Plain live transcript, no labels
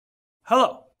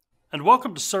Hello, and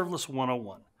welcome to Serverless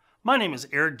 101. My name is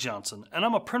Eric Johnson, and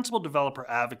I'm a Principal Developer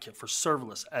Advocate for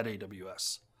Serverless at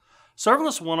AWS.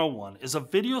 Serverless 101 is a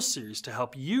video series to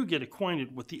help you get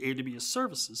acquainted with the AWS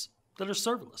services that are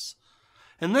serverless.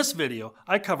 In this video,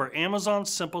 I cover Amazon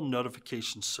Simple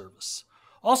Notification Service,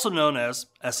 also known as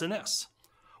SNS.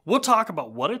 We'll talk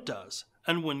about what it does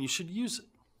and when you should use it.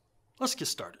 Let's get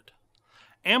started.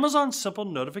 Amazon Simple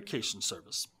Notification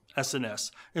Service,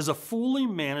 SNS, is a fully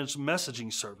managed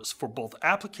messaging service for both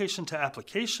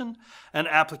application-to-application and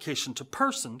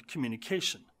application-to-person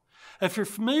communication. If you're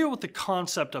familiar with the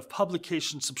concept of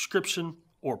publication subscription,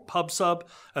 or PubSub,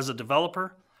 as a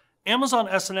developer, Amazon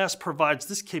SNS provides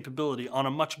this capability on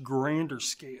a much grander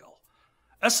scale.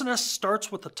 SNS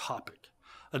starts with a topic.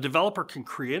 A developer can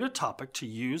create a topic to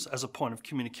use as a point of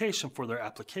communication for their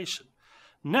application.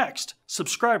 Next,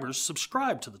 subscribers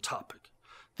subscribe to the topic.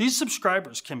 These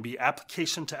subscribers can be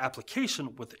application to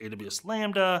application with AWS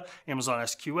Lambda, Amazon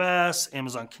SQS,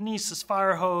 Amazon Kinesis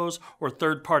Firehose, or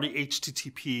third-party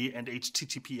HTTP and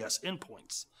HTTPS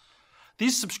endpoints.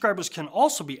 These subscribers can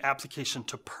also be application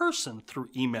to person through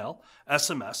email,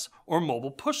 SMS, or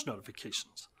mobile push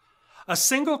notifications. A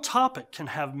single topic can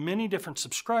have many different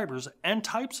subscribers and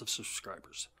types of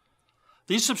subscribers.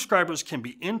 These subscribers can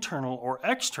be internal or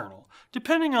external,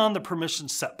 depending on the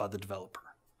permissions set by the developer.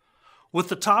 With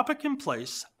the topic in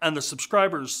place and the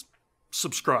subscribers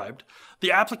subscribed,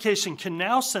 the application can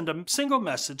now send a single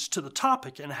message to the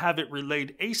topic and have it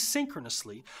relayed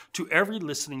asynchronously to every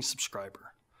listening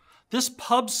subscriber. This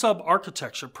PubSub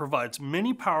architecture provides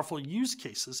many powerful use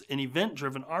cases in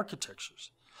event-driven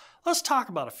architectures. Let's talk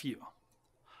about a few.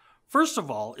 First of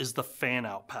all is the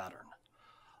fan-out pattern.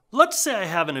 Let's say I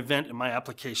have an event in my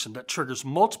application that triggers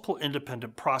multiple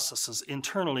independent processes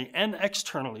internally and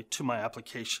externally to my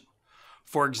application.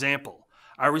 For example,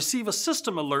 I receive a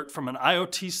system alert from an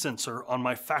IoT sensor on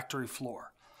my factory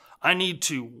floor. I need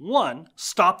to 1.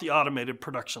 Stop the automated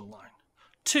production line.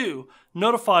 2.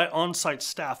 Notify on-site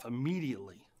staff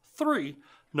immediately. 3.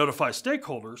 Notify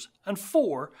stakeholders. And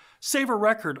 4. Save a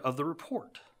record of the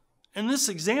report. In this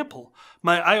example,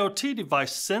 my IoT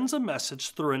device sends a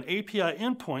message through an API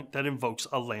endpoint that invokes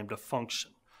a Lambda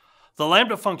function. The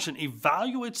Lambda function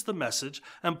evaluates the message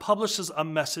and publishes a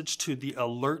message to the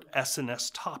alert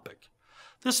SNS topic.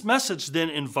 This message then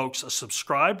invokes a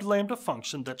subscribed Lambda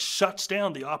function that shuts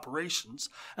down the operations,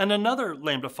 and another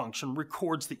Lambda function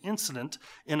records the incident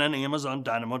in an Amazon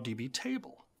DynamoDB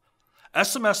table.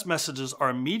 SMS messages are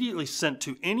immediately sent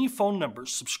to any phone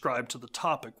numbers subscribed to the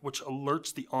topic, which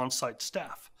alerts the on-site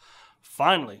staff.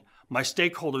 Finally, my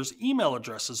stakeholders' email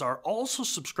addresses are also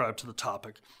subscribed to the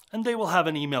topic, and they will have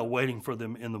an email waiting for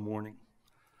them in the morning.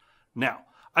 Now,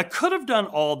 I could have done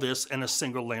all this in a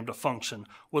single Lambda function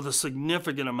with a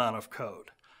significant amount of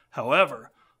code.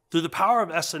 However, through the power of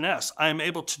SNS, I am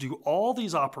able to do all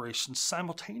these operations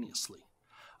simultaneously.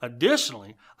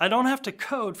 Additionally, I don't have to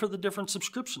code for the different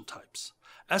subscription types.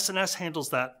 SNS handles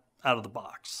that out of the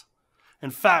box. In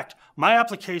fact, my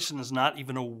application is not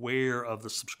even aware of the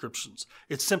subscriptions.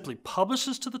 It simply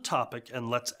publishes to the topic and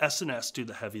lets SNS do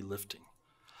the heavy lifting.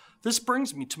 This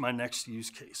brings me to my next use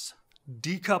case: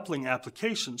 decoupling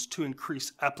applications to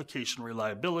increase application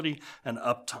reliability and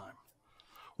uptime.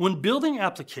 When building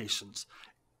applications,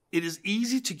 it is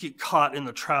easy to get caught in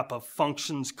the trap of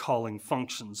functions calling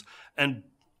functions and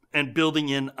building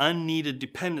in unneeded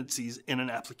dependencies in an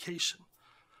application.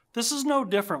 This is no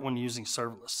different when using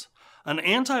serverless. An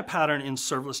anti-pattern in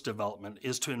serverless development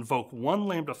is to invoke one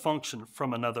Lambda function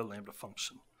from another Lambda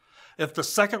function. If the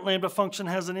second Lambda function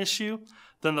has an issue,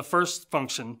 then the first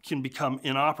function can become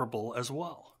inoperable as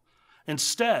well.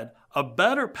 Instead, a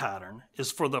better pattern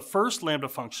is for the first Lambda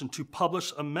function to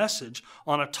publish a message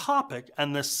on a topic,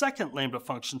 and the second Lambda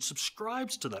function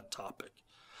subscribes to that topic.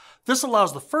 This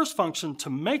allows the first function to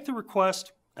make the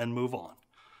request and move on.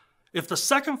 If the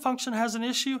second function has an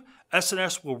issue,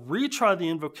 SNS will retry the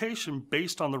invocation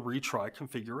based on the retry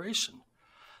configuration.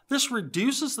 This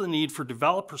reduces the need for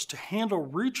developers to handle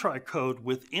retry code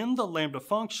within the Lambda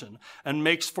function and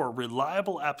makes for a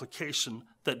reliable application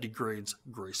that degrades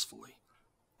gracefully.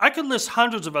 I could list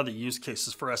hundreds of other use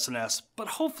cases for SNS, but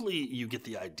hopefully you get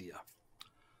the idea.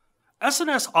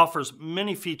 SNS offers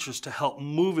many features to help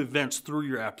move events through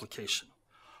your application.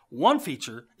 One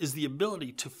feature is the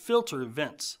ability to filter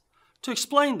events. To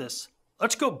explain this,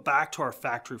 let's go back to our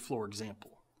factory floor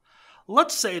example.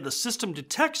 Let's say the system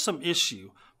detects some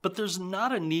issue, but there's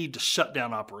not a need to shut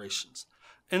down operations.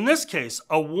 In this case,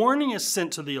 a warning is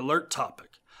sent to the alert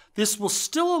topic. This will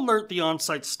still alert the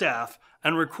on-site staff,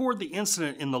 and record the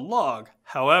incident in the log.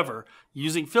 However,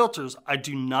 using filters, I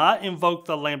do not invoke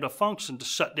the Lambda function to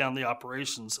shut down the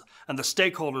operations, and the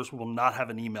stakeholders will not have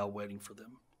an email waiting for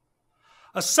them.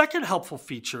 A second helpful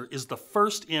feature is the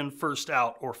first in, first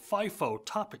out, or FIFO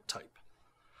topic type.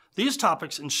 These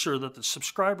topics ensure that the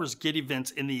subscribers get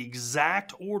events in the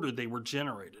exact order they were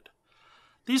generated.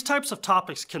 These types of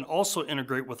topics can also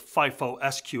integrate with FIFO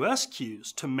SQS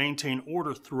queues to maintain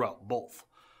order throughout both.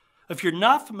 If you're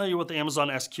not familiar with Amazon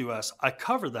SQS, I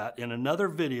cover that in another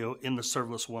video in the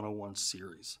Serverless 101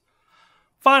 series.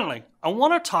 Finally, I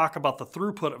want to talk about the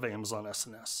throughput of Amazon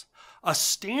SNS. A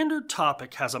standard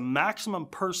topic has a maximum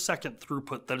per second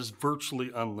throughput that is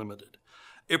virtually unlimited.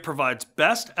 It provides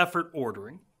best effort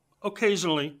ordering.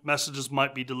 Occasionally, messages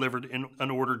might be delivered in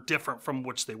an order different from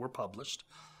which they were published.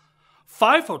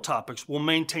 FIFO topics will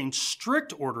maintain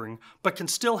strict ordering, but can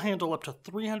still handle up to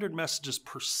 300 messages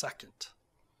per second.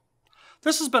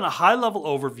 This has been a high-level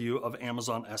overview of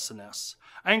Amazon SNS.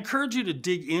 I encourage you to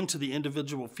dig into the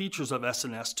individual features of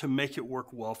SNS to make it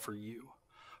work well for you.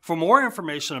 For more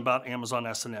information about Amazon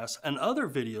SNS and other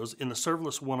videos in the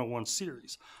Serverless 101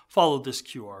 series, follow this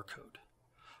QR code.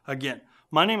 Again,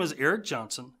 my name is Eric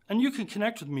Johnson, and you can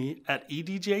connect with me at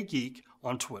EDJGeek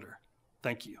on Twitter.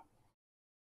 Thank you.